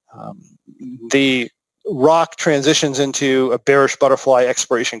 the rock transitions into a bearish butterfly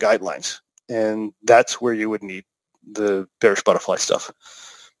expiration guidelines, and that's where you would need the bearish butterfly stuff.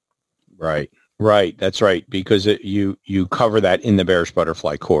 Right. That's right, because you cover that in the bearish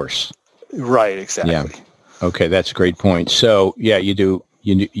butterfly course. Right. Exactly. Yeah. Okay, that's a great point. So yeah, you do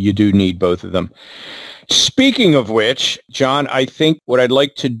need both of them. Speaking of which, John, I think what I'd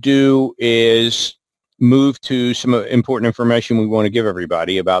like to do is move to some important information we want to give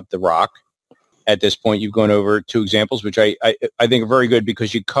everybody about the rock. At this point, you've gone over 2 examples, which I think are very good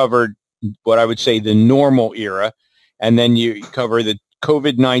because you covered what I would say the normal era, and then you cover the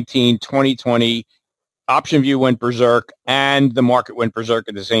COVID-19 2020, option view went berserk and the market went berserk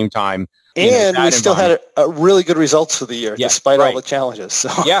at the same time. And we still had a really good results for the year, despite all the challenges. So.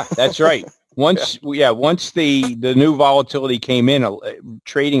 Yeah, that's right. Once the new volatility came in,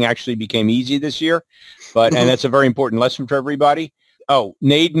 trading actually became easy this year. But and that's a very important lesson for everybody. Oh,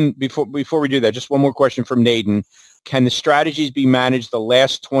 Naden, before we do that, just one more question from Naden. Can the strategies be managed the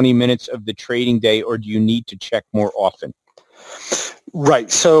last 20 minutes of the trading day, or do you need to check more often?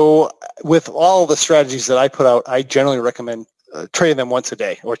 Right. So with all the strategies that I put out, I generally recommend trading them once a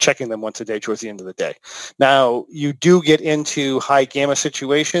day or checking them once a day towards the end of the day. Now, you do get into high gamma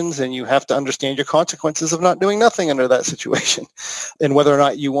situations, and you have to understand your consequences of not doing nothing under that situation and whether or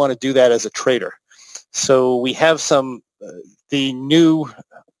not you want to do that as a trader. So we have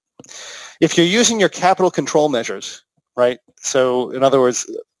if you're using your capital control measures, right? So in other words,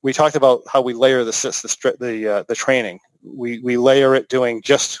 we talked about how we layer the training. We layer it doing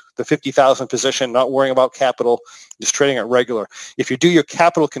just the 50,000 position, not worrying about capital, just trading it regular. If you do your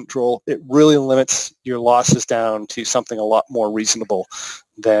capital control, it really limits your losses down to something a lot more reasonable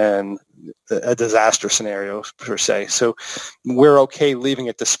than a disaster scenario per se. So we're okay leaving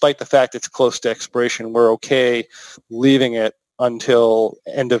it, despite the fact it's close to expiration. We're okay leaving it until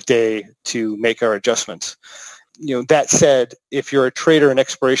end of day to make our adjustments. That said, if you're a trader in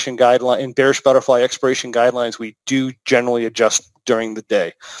bearish butterfly expiration guidelines, we do generally adjust during the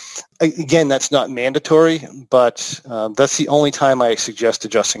day. Again, that's not mandatory, but that's the only time I suggest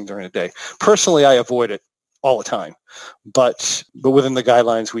adjusting during the day. Personally, I avoid it all the time, but within the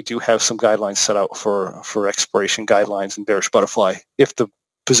guidelines, we do have some guidelines set out for expiration guidelines and bearish butterfly if the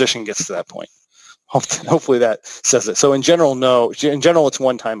position gets to that point. Hopefully that says it. So in general, no. In general, it's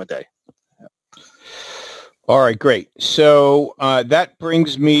one time a day. All right, great. So that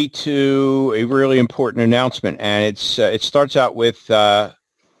brings me to a really important announcement, and it starts out with,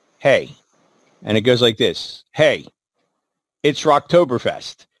 hey, and it goes like this. Hey, it's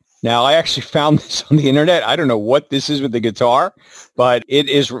Rocktoberfest. Now, I actually found this on the internet. I don't know what this is with the guitar, but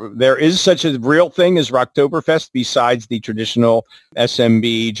there is such a real thing as Rocktoberfest besides the traditional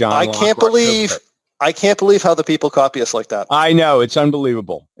SMB John Locke. I can't believe how the people copy us like that. I know. It's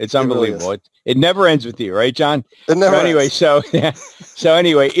unbelievable. It's unbelievable. Really it never ends with you, right, John? It never ends. So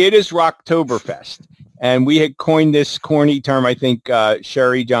anyway, it is Rocktoberfest. And we had coined this corny term. I think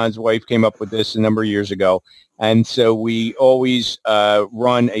Sherry, John's wife, came up with this a number of years ago. And so we always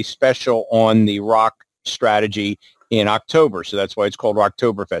run a special on the rock strategy in October. So that's why it's called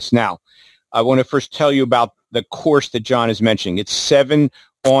Rocktoberfest. Now, I want to first tell you about the course that John is mentioning. It's 7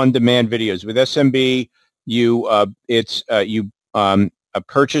 on-demand videos. With SMB, you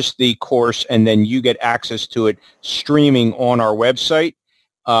purchase the course, and then you get access to it streaming on our website.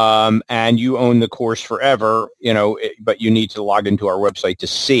 And you own the course forever, but you need to log into our website to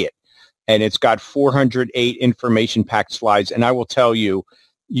see it. And it's got 408 information-packed slides. And I will tell you,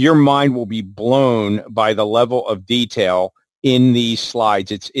 your mind will be blown by the level of detail in these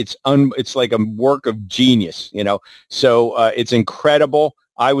slides. It's like a work of genius, So it's incredible.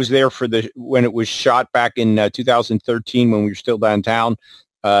 I was there when it was shot back in 2013 when we were still downtown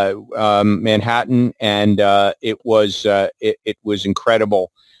Manhattan, and it was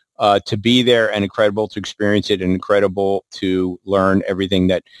incredible to be there, and incredible to experience it, and incredible to learn everything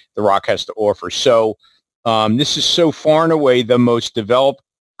that the Rock has to offer. So this is so far and away the most developed,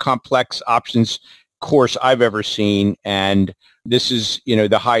 complex options course I've ever seen, and this is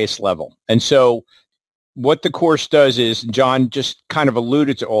the highest level. And so what the course does is, John just kind of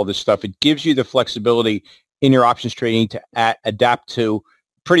alluded to all this stuff, it gives you the flexibility in your options trading to adapt to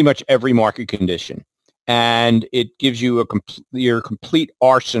pretty much every market condition. And it gives you your complete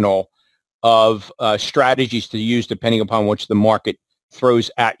arsenal of strategies to use depending upon which the market throws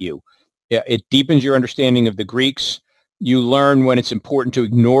at you. It deepens your understanding of the Greeks. You learn when it's important to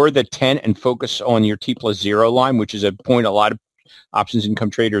ignore the 10 and focus on your T+0 line, which is a point a lot of options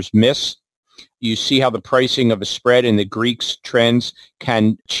income traders miss. You see how the pricing of a spread in the Greeks trends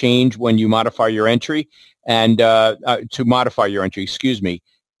can change when you modify your entry, and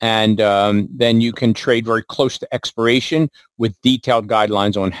And then you can trade very close to expiration with detailed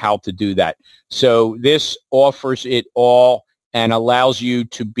guidelines on how to do that. So this offers it all and allows you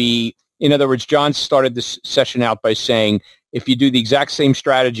to be, in other words, John started this session out by saying, if you do the exact same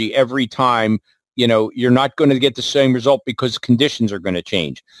strategy every time, you're not going to get the same result because conditions are going to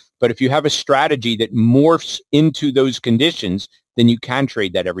change. But if you have a strategy that morphs into those conditions, then you can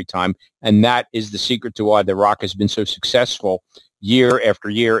trade that every time. And that is the secret to why the Rock has been so successful year after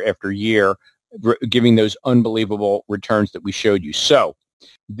year after year, giving those unbelievable returns that we showed you. So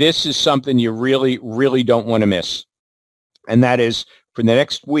this is something you really, really don't want to miss. And that is for the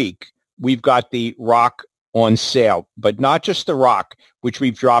next week, we've got the rock on sale, but not just the rock, which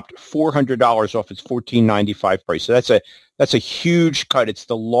we've dropped $400 off its $14.95 price. So that's a huge cut. It's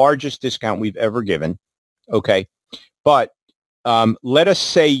the largest discount we've ever given. Okay. But let us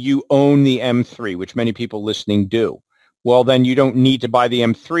say you own the M3, which many people listening do. Well, then you don't need to buy the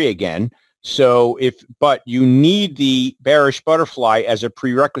M3 again. But you need the bearish butterfly as a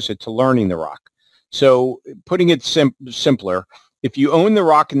prerequisite to learning the rock. So putting it simpler, if you own the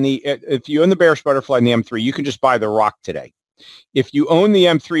rock if you own the bearish butterfly in the M3, you can just buy the rock today. If you own the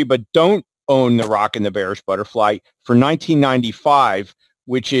M3 but don't own the rock and the bearish butterfly, for $19.95,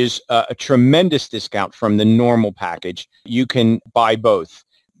 which is a tremendous discount from the normal package, you can buy both.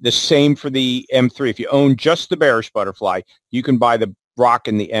 The same for the M3. If you own just the bearish butterfly, you can buy the rock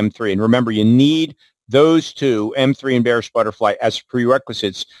and the M3. And remember, you need those two, M3 and bearish butterfly, as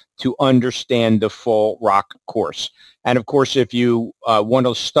prerequisites to understand the full rock course. And of course, if you want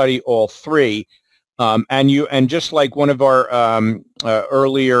to study all three, and just like one of our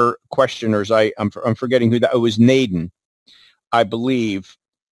earlier questioners, I'm forgetting who that was, Naden, I believe,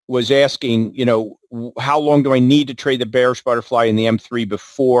 was asking, how long do I need to trade the bearish butterfly in the M3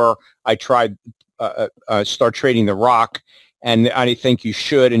 before I start trading the rock? And I think you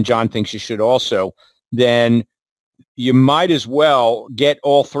should, and John thinks you should also. Then you might as well get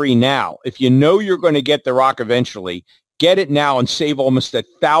all three now. If you know you're going to get the rock eventually, get it now and save almost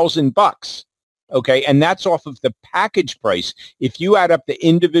 $1,000. Okay, and that's off of the package price. If you add up the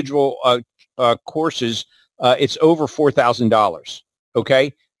individual courses, it's over $4,000.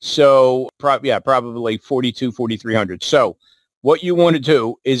 Okay, so probably $4,200, $4,300. So what you want to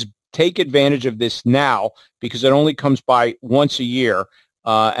do is take advantage of this now, because it only comes by once a year,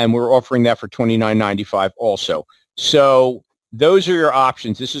 and we're offering that for $29.95 also. So those are your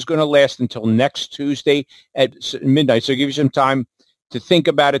options. This is going to last until next Tuesday at midnight. So give you some time to think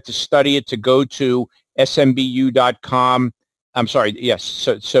about it, to study it, to go to smbu.com. I'm sorry. Yes.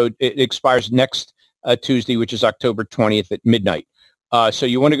 So it expires next Tuesday, which is October 20th at midnight. So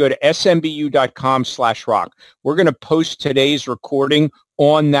you want to go to smbu.com/rock. We're going to post today's recording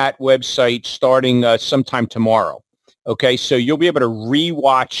on that website starting sometime tomorrow. Okay. So you'll be able to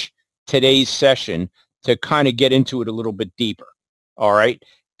rewatch today's session to kind of get into it a little bit deeper. All right.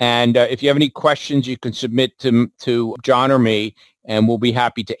 And if you have any questions, you can submit to John or me, and we'll be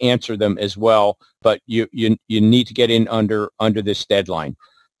happy to answer them as well. But you need to get in under this deadline.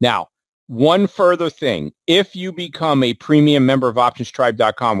 Now, one further thing, if you become a premium member of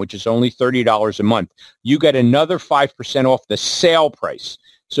OptionsTribe.com, which is only $30 a month, you get another 5% off the sale price.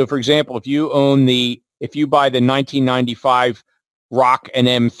 So, for example, if you buy the 1995 Rock and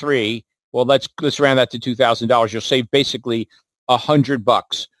M3, well, let's round that to $2,000. You'll save basically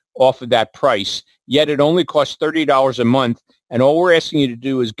 $100 off of that price. Yet it only costs $30 a month, and all we're asking you to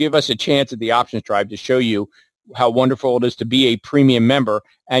do is give us a chance at the Options Tribe to show you how wonderful it is to be a premium member,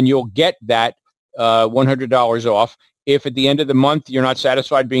 and you'll get that $100 off. If at the end of the month you're not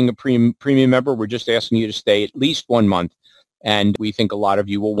satisfied being a premium member, we're just asking you to stay at least 1 month. And we think a lot of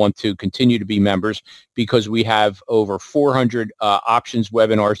you will want to continue to be members, because we have over 400 options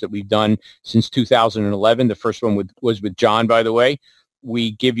webinars that we've done since 2011. The first one was with John, by the way.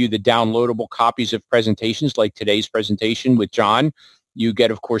 We give you the downloadable copies of presentations like today's presentation with John. You get,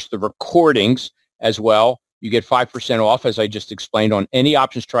 of course, the recordings as well. You get 5% off, as I just explained, on any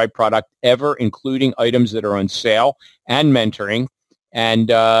Options Tribe product ever, including items that are on sale and mentoring.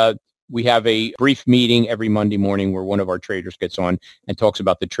 And we have a brief meeting every Monday morning where one of our traders gets on and talks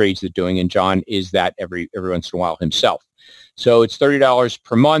about the trades they're doing, and John is that every once in a while himself. So it's $30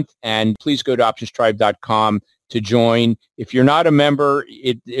 per month, and please go to OptionsTribe.com to join. If you're not a member,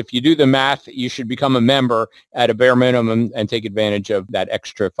 if you do the math, you should become a member at a bare minimum and take advantage of that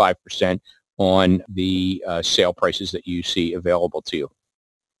extra 5% on the sale prices that you see available to you.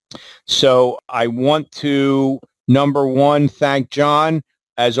 So I want to, number one, thank John,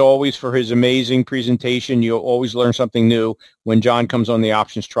 as always, for his amazing presentation. You'll always learn something new when John comes on the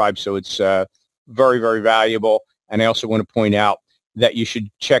Options Tribe, so it's very, very valuable. And I also want to point out that you should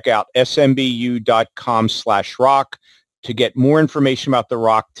check out smbu.com/rock to get more information about the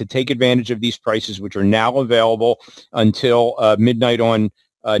rock, to take advantage of these prices, which are now available until midnight on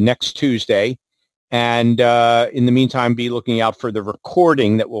next Tuesday. And in the meantime, be looking out for the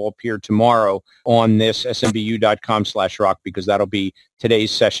recording that will appear tomorrow on this smbu.com/rock, because that'll be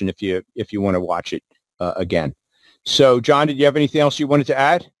today's session if you want to watch it again. So, John, did you have anything else you wanted to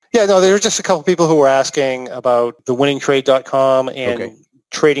add? Yeah, no, there were just a couple people who were asking about the winningtrade.com and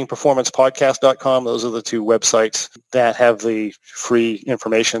tradingperformancepodcast.com. Those are the two websites that have the free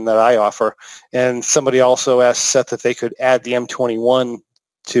information that I offer. And somebody also asked Seth if they could add the M21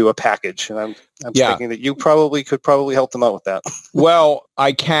 to a package, and I'm thinking that you could probably help them out with that. Well,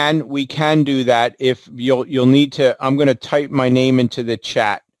 we can do that. If you'll need to, I'm going to type my name into the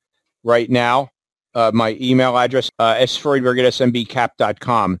chat right now, my email address,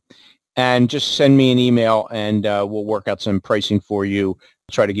 sfreudberg@smbcap.com, and just send me an email, and we'll work out some pricing for you.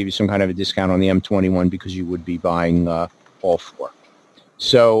 Try to give you some kind of a discount on the M21 because you would be buying all four.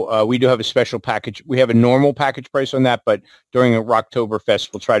 So we do have a special package. We have a normal package price on that, but during a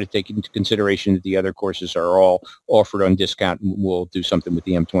Rocktoberfest, we'll try to take into consideration that the other courses are all offered on discount, and we'll do something with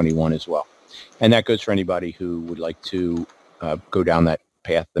the M21 as well. And that goes for anybody who would like to go down that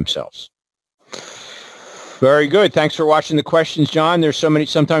path themselves. Very good. Thanks for watching the questions, John. There's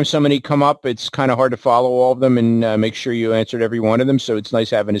sometimes so many come up. It's kind of hard to follow all of them and make sure you answered every one of them. So it's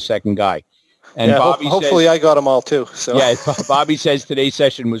nice having a second guy. And Bobby hopefully I got them all too. So yeah, Bobby says today's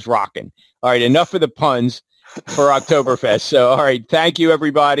session was rocking. All right, enough of the puns for Oktoberfest. So, all right, thank you,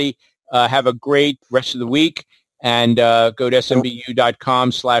 everybody. Have a great rest of the week, and go to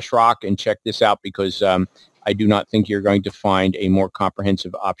smbu.com/rock and check this out because I do not think you're going to find a more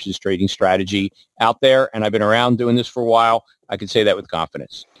comprehensive options trading strategy out there. And I've been around doing this for a while. I can say that with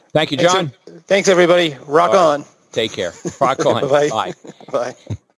confidence. Thank you, John. Thanks everybody. Rock on. Take care. Rock on. Bye. Bye. Bye.